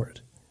prepared for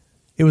it.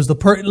 It was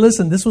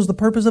listen, this was the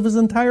purpose of his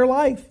entire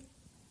life.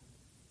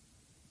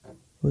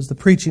 It was the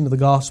preaching of the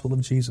gospel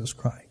of Jesus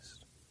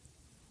Christ.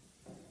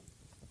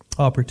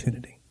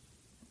 Opportunity.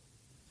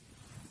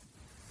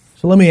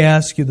 So let me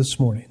ask you this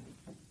morning.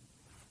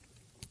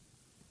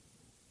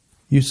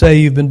 You say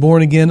you've been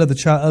born again of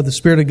the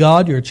Spirit of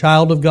God. You're a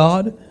child of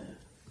God.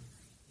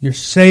 You're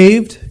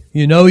saved.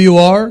 You know you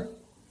are.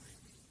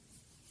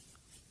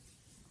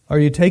 Are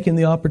you taking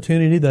the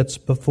opportunity that's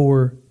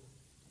before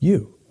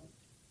you?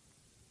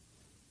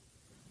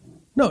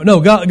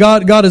 No.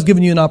 God has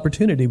given you an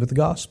opportunity with the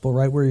gospel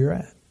right where you're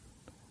at.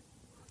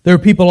 There are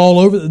people all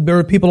over. There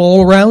are people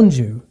all around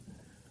you.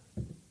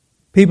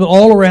 People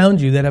all around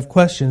you that have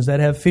questions,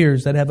 that have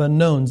fears, that have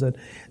unknowns,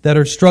 that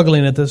are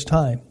struggling at this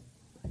time.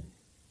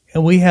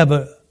 And we have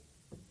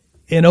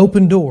an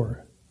open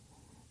door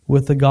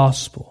with the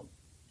gospel.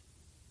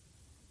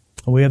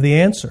 And we have the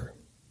answer.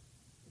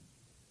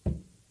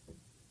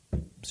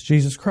 It's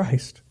Jesus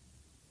Christ.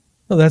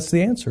 No, that's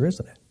the answer,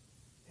 isn't it?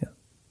 Yeah.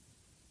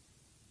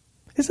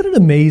 Isn't it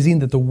amazing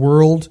that the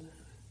world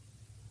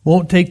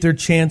won't take their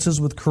chances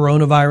with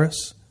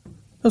coronavirus?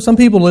 No, some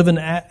people live in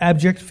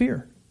abject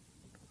fear.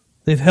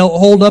 They've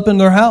holed up in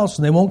their house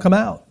and they won't come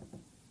out.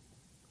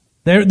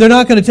 They're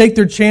not going to take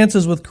their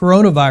chances with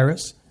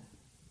coronavirus.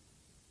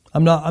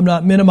 I'm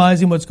not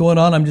minimizing what's going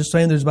on. I'm just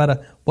saying there's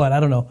about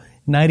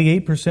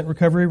 98%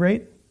 recovery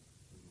rate.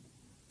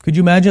 Could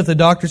you imagine if the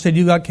doctor said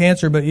you got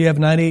cancer, but you have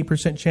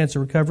 98% chance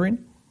of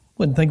recovering?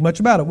 Wouldn't think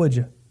much about it, would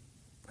you?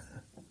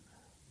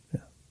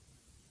 Yeah.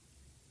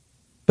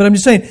 But I'm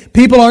just saying,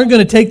 people aren't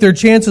going to take their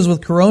chances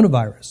with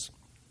coronavirus.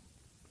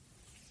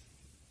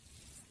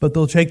 But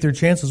they'll take their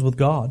chances with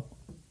God.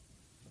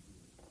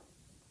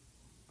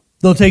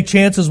 They'll take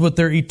chances with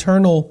their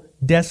eternal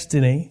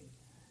destiny.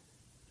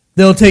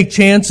 They'll take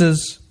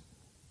chances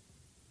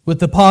with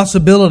the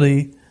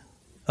possibility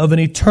of an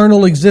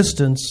eternal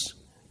existence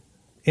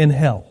in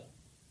hell.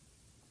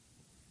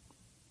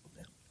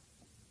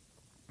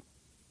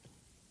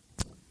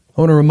 I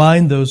want to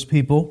remind those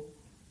people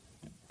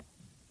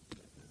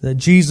that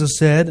Jesus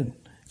said,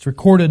 it's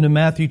recorded in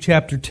Matthew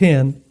chapter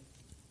 10,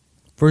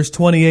 verse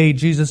 28,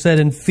 Jesus said,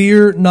 "And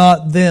fear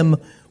not them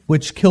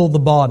which kill the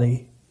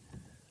body,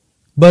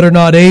 but are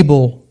not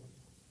able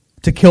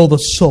to kill the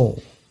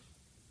soul.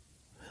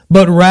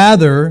 But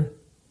rather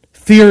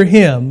fear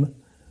Him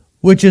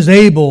which is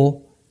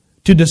able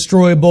to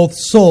destroy both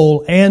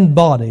soul and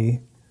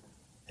body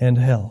and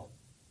hell."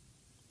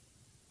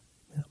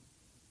 Yeah.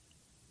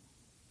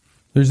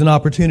 There's an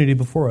opportunity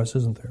before us,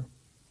 isn't there?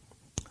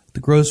 At the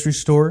grocery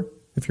store,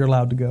 if you're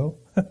allowed to go.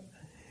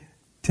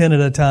 10 at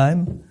a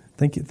time.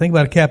 Think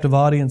about a captive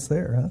audience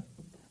there,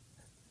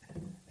 huh?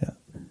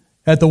 Yeah.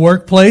 At the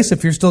workplace,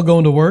 if you're still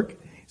going to work.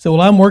 So,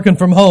 well, I'm working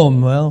from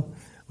home. Well,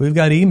 we've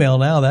got email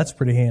now. That's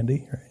pretty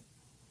handy, right?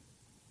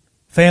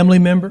 Family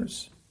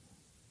members.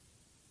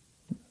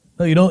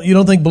 No, you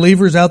don't think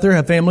believers out there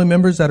have family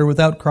members that are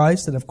without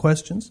Christ, that have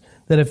questions,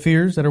 that have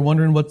fears, that are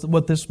wondering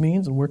what this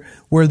means and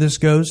where this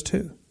goes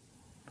to?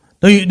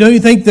 Don't you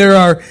think there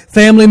are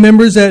family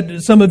members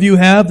that some of you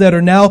have that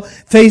are now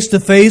face to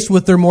face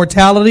with their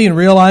mortality and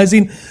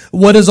realizing,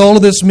 what does all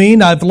of this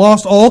mean? I've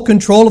lost all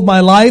control of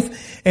my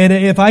life, and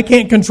if I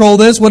can't control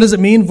this, what does it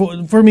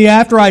mean for me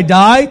after I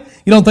die?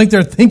 You don't think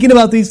they're thinking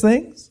about these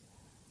things?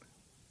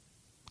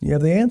 You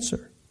have the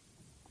answer.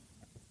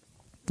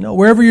 No,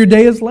 wherever your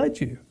day has led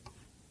you.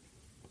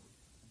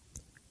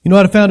 You know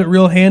what? I found it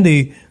real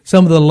handy.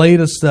 Some of the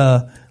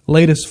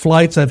latest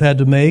flights I've had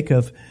to make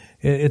of.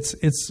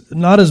 It's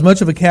not as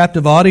much of a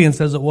captive audience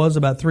as it was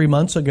about 3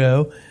 months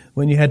ago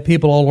when you had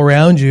people all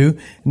around you.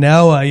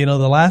 Now,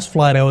 the last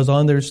flight I was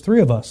on, there's 3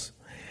 of us.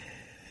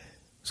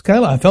 It's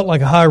kind of, I felt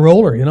like a high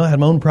roller. I had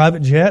my own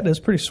private jet. It's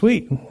pretty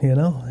sweet.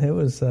 It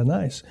was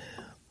nice.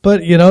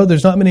 But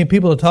there's not many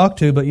people to talk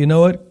to. But you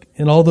know what?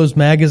 In all those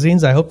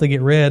magazines, I hope they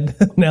get read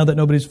now that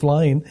nobody's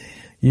flying.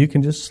 You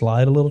can just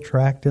slide a little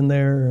tract in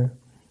there,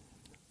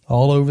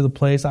 all over the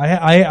place.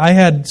 I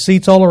had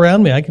seats all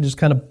around me. I could just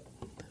kind of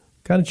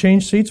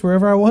change seats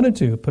wherever I wanted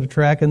to. Put a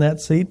track in that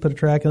seat, put a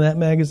track in that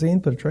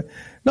magazine, put a track.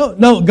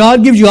 No,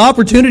 God gives you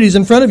opportunities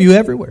in front of you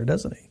everywhere,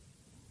 doesn't He?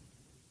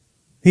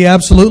 He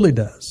absolutely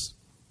does.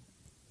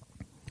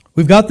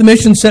 We've got the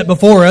mission set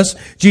before us.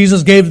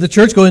 Jesus gave to the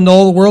church, go into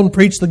all the world and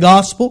preach the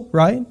gospel,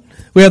 right?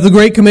 We have the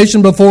Great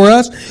Commission before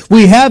us.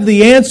 We have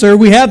the answer.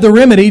 We have the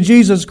remedy,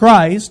 Jesus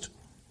Christ.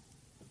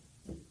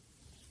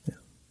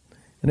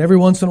 And every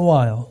once in a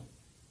while,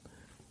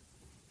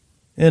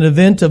 an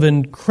event of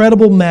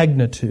incredible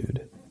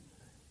magnitude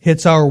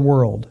hits our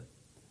world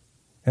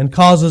and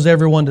causes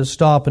everyone to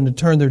stop and to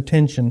turn their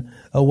attention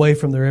away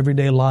from their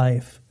everyday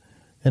life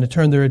and to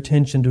turn their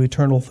attention to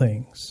eternal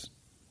things.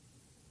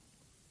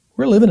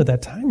 We're living at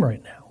that time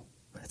right now.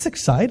 It's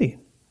exciting.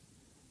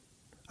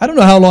 I don't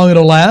know how long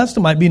it'll last.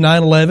 It might be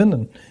 9/11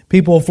 and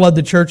people will flood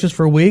the churches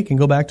for a week and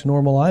go back to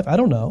normal life. I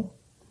don't know.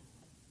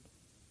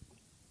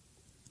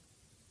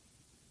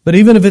 But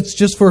even if it's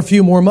just for a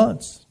few more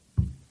months,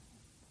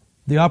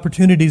 the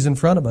opportunity's in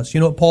front of us.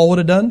 You know what Paul would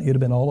have done? He'd have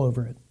been all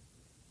over it.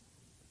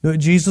 You know what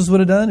Jesus would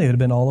have done? He would have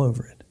been all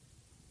over it.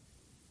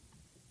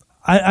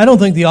 I don't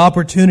think the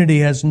opportunity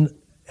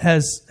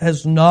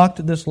has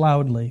knocked this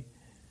loudly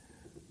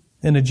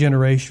in a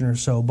generation or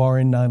so,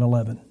 barring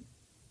 9/11.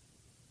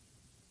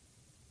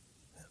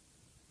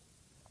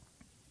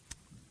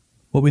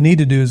 What we need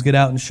to do is get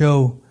out and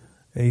show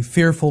a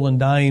fearful and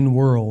dying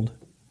world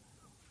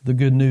the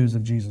good news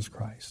of Jesus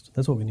Christ.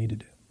 That's what we need to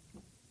do.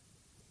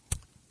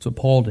 That's what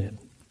Paul did.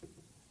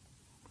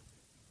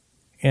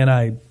 And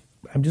I'm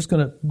just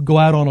going to go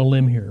out on a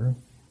limb here.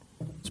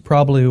 It's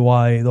probably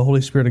why the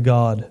Holy Spirit of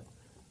God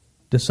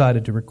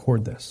decided to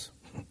record this.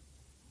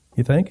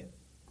 You think?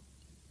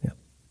 Yeah.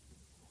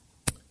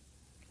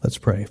 Let's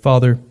pray.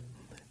 Father,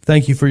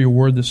 thank you for your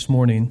word this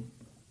morning,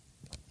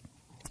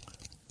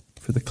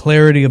 for the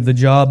clarity of the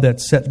job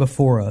that's set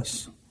before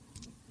us.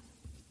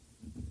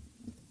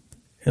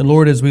 And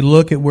Lord, as we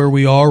look at where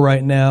we are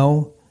right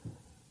now,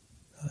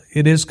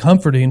 it is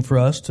comforting for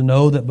us to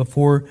know that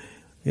before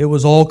it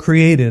was all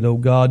created, oh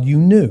God, you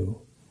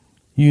knew.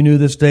 You knew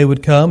this day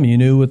would come. You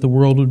knew what the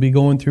world would be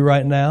going through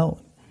right now.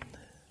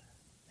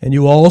 And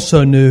you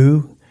also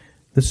knew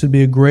this would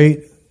be a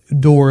great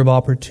door of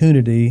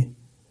opportunity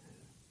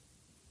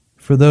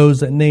for those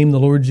that name the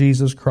Lord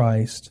Jesus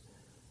Christ,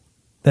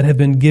 that have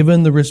been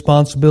given the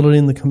responsibility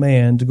and the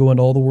command to go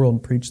into all the world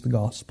and preach the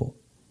gospel.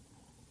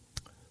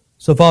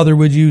 So, Father,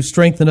 would you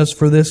strengthen us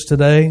for this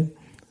today?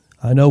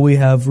 I know we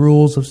have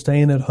rules of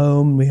staying at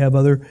home. We have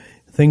other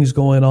things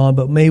going on.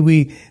 But may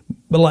we,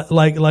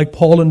 like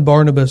Paul and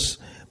Barnabas,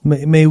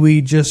 may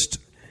we just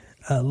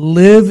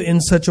live in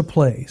such a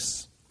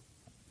place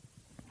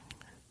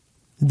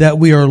that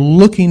we are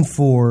looking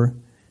for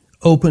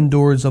open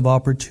doors of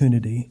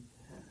opportunity,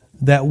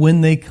 that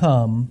when they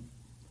come,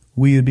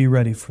 we would be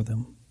ready for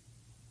them.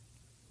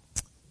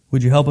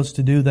 Would you help us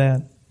to do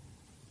that?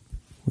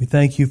 We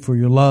thank you for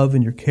your love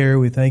and your care.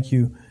 We thank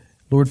you,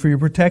 Lord, for your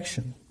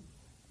protection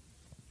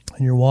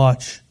and your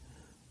watch,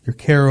 your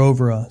care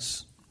over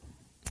us.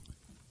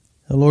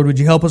 And Lord, would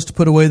you help us to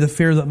put away the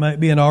fear that might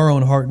be in our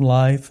own heart and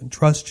life and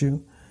trust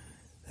you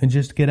and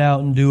just get out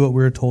and do what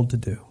we're told to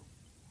do.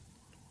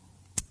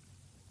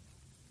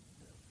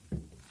 I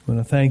want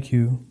to thank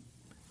you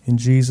in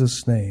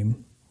Jesus'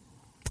 name.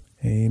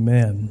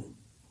 Amen.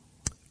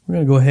 We're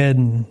going to go ahead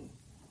and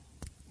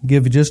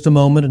give just a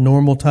moment, a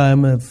normal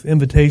time of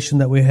invitation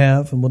that we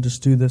have, and we'll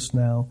just do this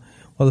now.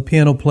 While the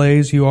piano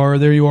plays, you are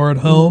at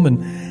home,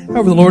 and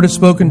however the Lord has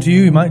spoken to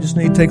you, you might just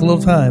need to take a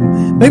little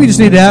time. Maybe you just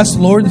need to ask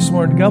the Lord this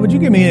morning, God, would you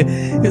give me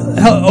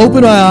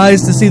open my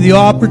eyes to see the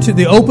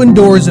open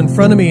doors in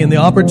front of me and the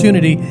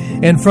opportunity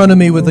in front of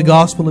me with the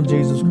gospel of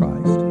Jesus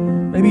Christ.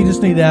 Maybe you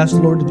just need to ask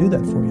the Lord to do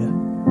that for you.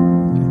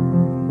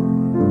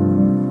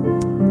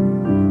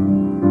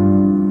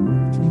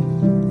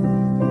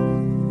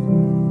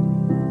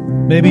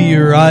 Maybe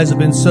your eyes have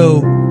been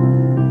so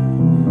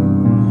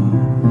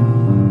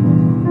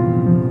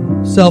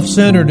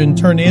self-centered and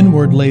turned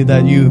inwardly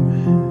that you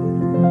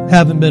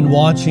haven't been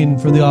watching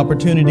for the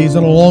opportunities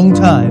in a long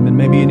time. And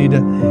maybe you need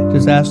to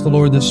just ask the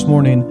Lord this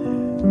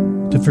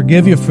morning to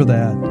forgive you for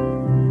that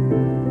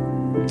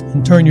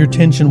and turn your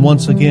attention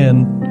once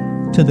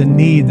again to the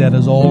need that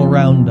is all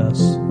around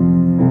us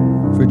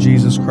for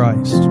Jesus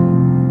Christ.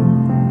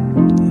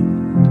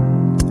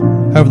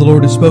 However the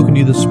Lord has spoken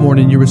to you this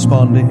morning, you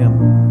respond to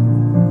Him.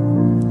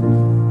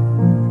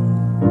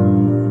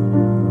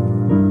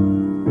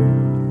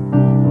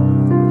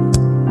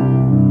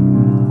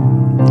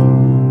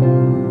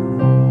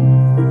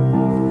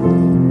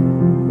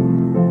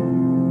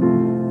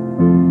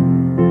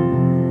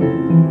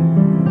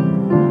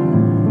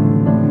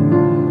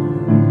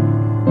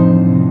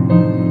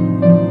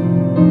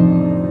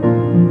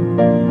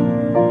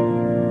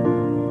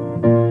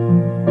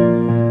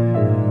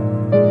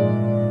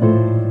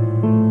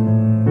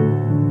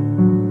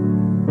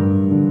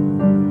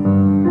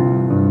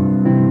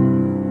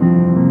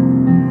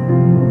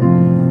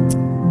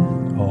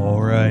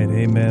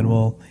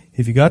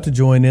 If you got to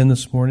join in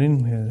this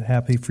morning,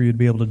 happy for you to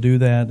be able to do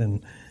that.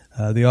 And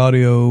the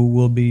audio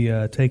will be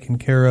taken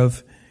care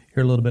of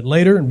here a little bit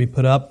later and be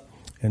put up.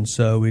 And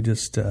so we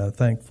just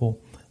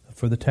thankful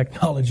for the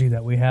technology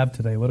that we have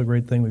today. What a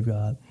great thing we've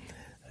got.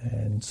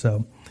 And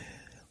so,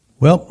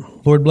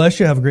 well, Lord bless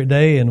you. Have a great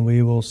day, and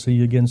we will see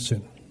you again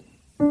soon.